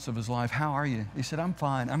last months of his life, "How are you?" He said, "I'm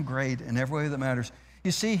fine, I'm great in every way that matters."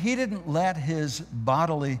 You see, he didn't let his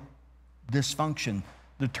bodily dysfunction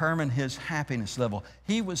determine his happiness level.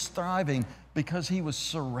 He was thriving because he was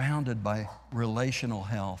surrounded by relational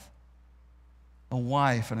health. A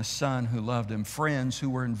wife and a son who loved him, friends who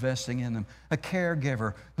were investing in him, a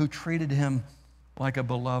caregiver who treated him like a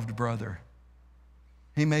beloved brother.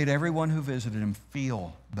 He made everyone who visited him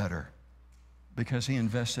feel better because he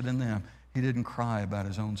invested in them. He didn't cry about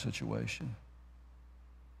his own situation.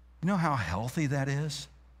 You know how healthy that is?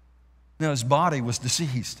 Now, his body was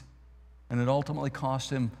diseased, and it ultimately cost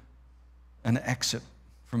him an exit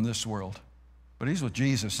from this world. But he's with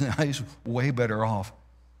Jesus now. He's way better off.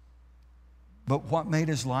 But what made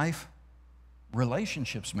his life?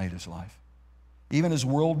 Relationships made his life. Even his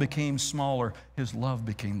world became smaller, his love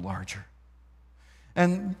became larger.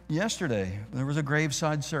 And yesterday, there was a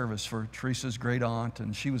graveside service for Teresa's great aunt,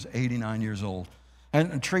 and she was 89 years old.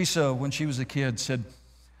 And Teresa, when she was a kid, said,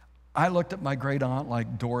 "I looked at my great aunt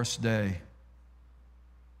like Doris Day."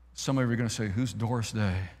 Some of you are going to say, "Who's Doris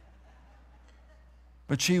Day?"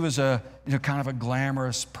 But she was kind of a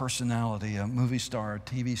glamorous personality, a movie star, a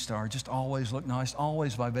TV star, just always looked nice,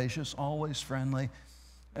 always vivacious, always friendly.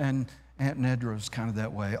 And Aunt Nedra was kind of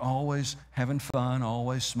that way, always having fun,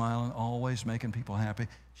 always smiling, always making people happy.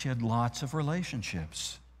 She had lots of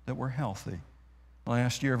relationships that were healthy.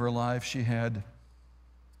 Last year of her life, she had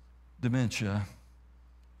dementia,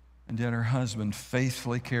 and yet her husband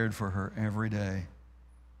faithfully cared for her every day,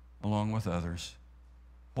 along with others.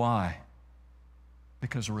 Why?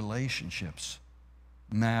 Because relationships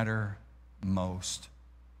matter most.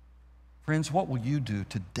 Friends, what will you do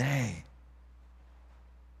today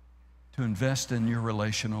to invest in your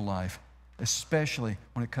relational life, especially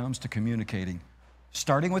when it comes to communicating,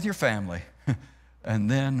 starting with your family and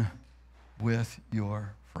then with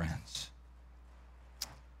your friends?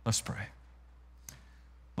 Let's pray.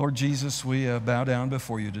 Lord Jesus, we bow down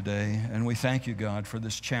before you today, and we thank you, God, for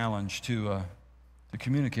this challenge to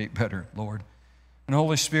communicate better, Lord. And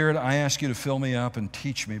Holy Spirit, I ask you to fill me up and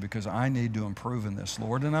teach me, because I need to improve in this,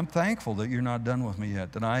 Lord. And I'm thankful that you're not done with me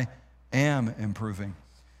yet, that I am improving.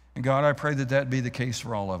 And God, I pray that that be the case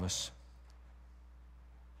for all of us,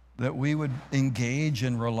 that we would engage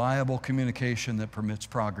in reliable communication that permits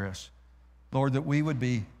progress. Lord, that we would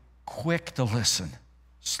be quick to listen,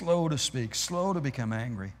 slow to speak, slow to become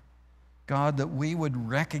angry. God, that we would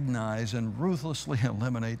recognize and ruthlessly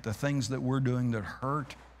eliminate the things that we're doing that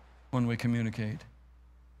hurt when we communicate.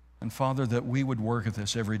 And Father, that we would work at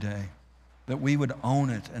this every day, that we would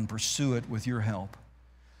own it and pursue it with your help.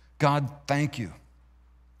 God, thank you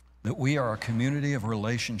that we are a community of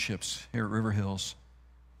relationships here at River Hills.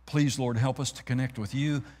 Please, Lord, help us to connect with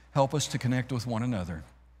you. Help us to connect with one another.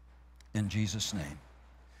 In Jesus' name.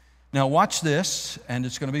 Now watch this, and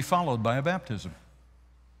it's going to be followed by a baptism.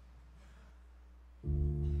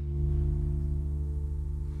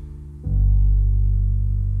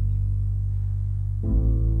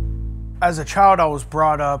 As a child, I was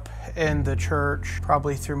brought up in the church,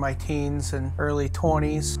 probably through my teens and early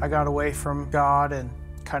 20s. I got away from God and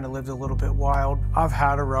kind of lived a little bit wild. I've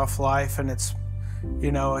had a rough life, and it's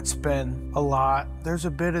been a lot. There's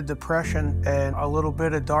a bit of depression and a little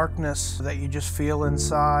bit of darkness that you just feel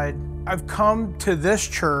inside. I've come to this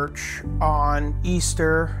church on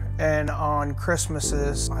Easter and on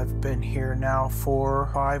Christmases. I've been here now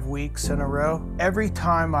for 5 weeks in a row. Every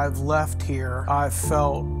time I've left here, I've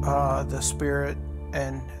felt the spirit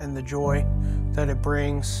and the joy that it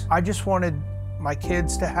brings. I just wanted my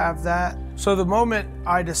kids to have that. So the moment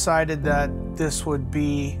I decided that this would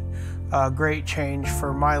be a great change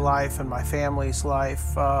for my life and my family's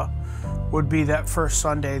life would be that first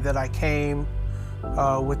Sunday that I came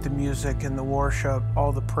with the music and the worship,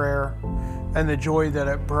 all the prayer and the joy that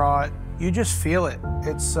it brought. You just feel it.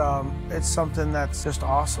 It's something that's just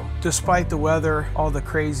awesome. Despite the weather, all the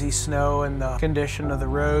crazy snow and the condition of the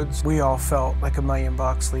roads, we all felt like $1 million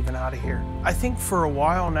leaving out of here. I think for a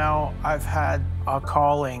while now, I've had a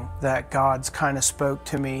calling that God's kind of spoke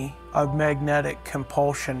to me a magnetic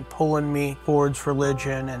compulsion pulling me towards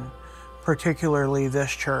religion, and particularly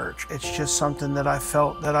this church. It's just something that I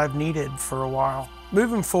felt that I've needed for a while.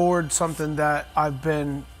 Moving forward, something that I've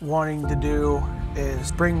been wanting to do is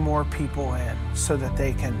bring more people in so that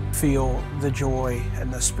they can feel the joy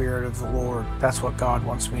and the Spirit of the Lord. That's what God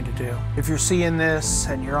wants me to do. If you're seeing this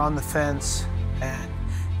and you're on the fence and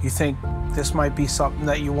you think this might be something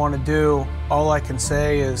that you want to do, all I can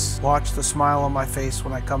say is watch the smile on my face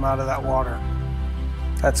when I come out of that water.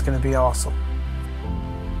 That's going to be awesome.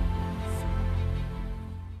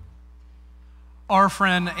 Our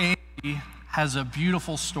friend Andy has a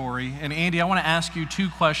beautiful story. And Andy, I want to ask you 2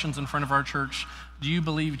 questions in front of our church. Do you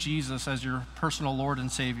believe Jesus as your personal Lord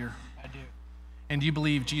and Savior? I do. And do you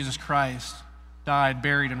believe Jesus Christ died,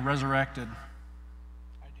 buried, and resurrected?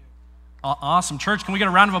 I do. Awesome. Church, can we get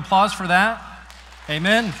a round of applause for that?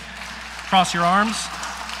 Amen. Cross your arms.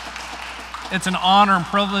 It's an honor and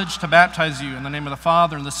privilege to baptize you in the name of the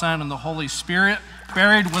Father, and the Son, and the Holy Spirit.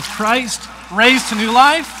 Buried with Christ, raised to new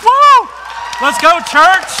life. Woo! Let's go,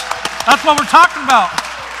 church. That's what we're talking about.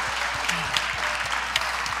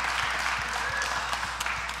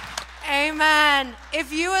 Amen.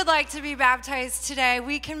 If you would like to be baptized today,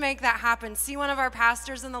 we can make that happen. See one of our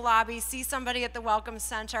pastors in the lobby, see somebody at the Welcome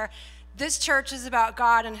Center. This church is about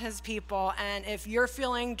God and his people, and if you're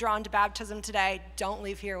feeling drawn to baptism today, don't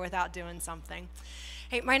leave here without doing something.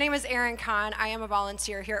 Hey, my name is Erin Kahn. I am a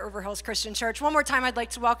volunteer here at River Hills Christian Church. One more time, I'd like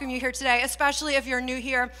to welcome you here today, especially if you're new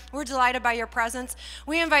here. We're delighted by your presence.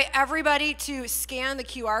 We invite everybody to scan the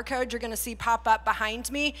QR code you're going to see pop up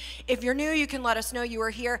behind me. If you're new, you can let us know you were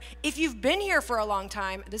here. If you've been here for a long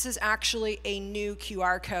time, this is actually a new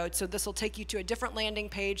QR code, so this will take you to a different landing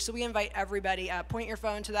page. So we invite everybody, point your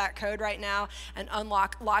phone to that code right now and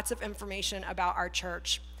unlock lots of information about our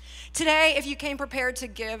church. Today, if you came prepared to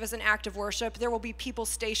give as an act of worship, there will be people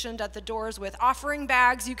stationed at the doors with offering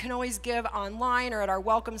bags. You can always give online or at our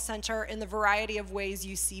Welcome Center in the variety of ways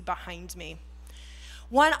you see behind me.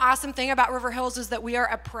 One awesome thing about River Hills is that we are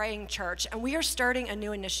a praying church, and we are starting a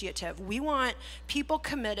new initiative. We want people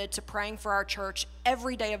committed to praying for our church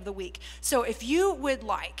every day of the week. So if you would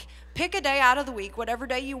like, pick a day out of the week, whatever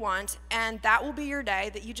day you want, and that will be your day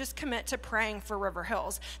that you just commit to praying for River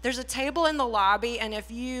Hills. There's a table in the lobby, and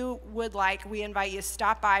if you would like, we invite you to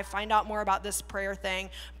stop by, find out more about this prayer thing.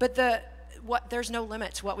 But there's no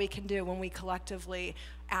limit to what we can do when we collectively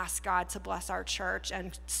ask God to bless our church,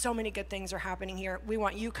 and so many good things are happening here. We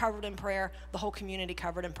want you covered in prayer, the whole community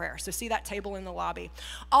covered in prayer. So see that table in the lobby.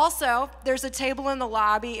 Also, there's a table in the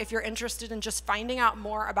lobby if you're interested in just finding out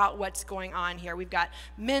more about what's going on here. We've got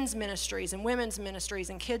men's ministries and women's ministries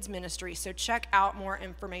and kids ministries, so check out more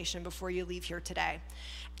information before you leave here today.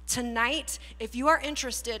 Tonight, if you are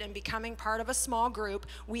interested in becoming part of a small group,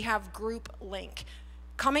 we have Group Link.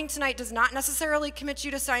 Coming tonight does not necessarily commit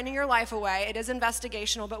you to signing your life away. It is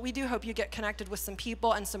investigational, but we do hope you get connected with some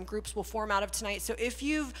people, and some groups will form out of tonight. So if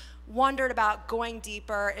you've wondered about going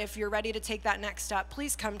deeper, if you're ready to take that next step,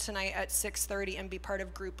 please come tonight at 6:30 and be part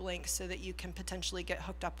of Group Link so that you can potentially get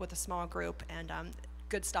hooked up with a small group, and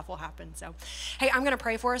good stuff will happen. So, hey, I'm going to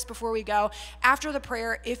pray for us before we go. After the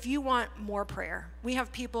prayer, if you want more prayer, we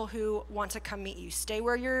have people who want to come meet you. Stay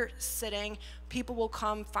where you're sitting. People will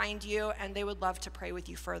come find you, and they would love to pray with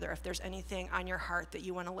you further if there's anything on your heart that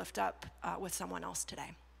you want to lift up with someone else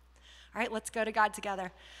today. All right, let's go to God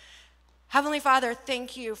together. Heavenly Father,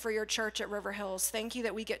 thank you for your church at River Hills. Thank you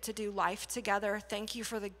that we get to do life together. Thank you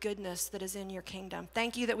for the goodness that is in your kingdom.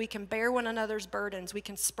 Thank you that we can bear one another's burdens. We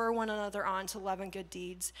can spur one another on to love and good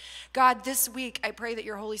deeds. God, this week, I pray that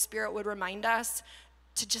your Holy Spirit would remind us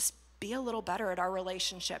to just be a little better at our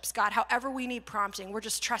relationships. God, however we need prompting, we're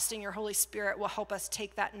just trusting your Holy Spirit will help us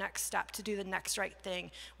take that next step to do the next right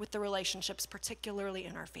thing with the relationships, particularly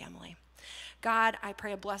in our family. God, I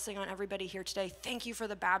pray a blessing on everybody here today. Thank you for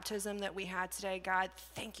the baptism that we had today, God.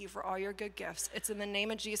 Thank you for all your good gifts. It's in the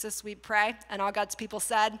name of Jesus we pray, and all God's people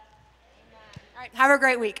said, amen. All right, have a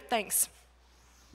great week. Thanks.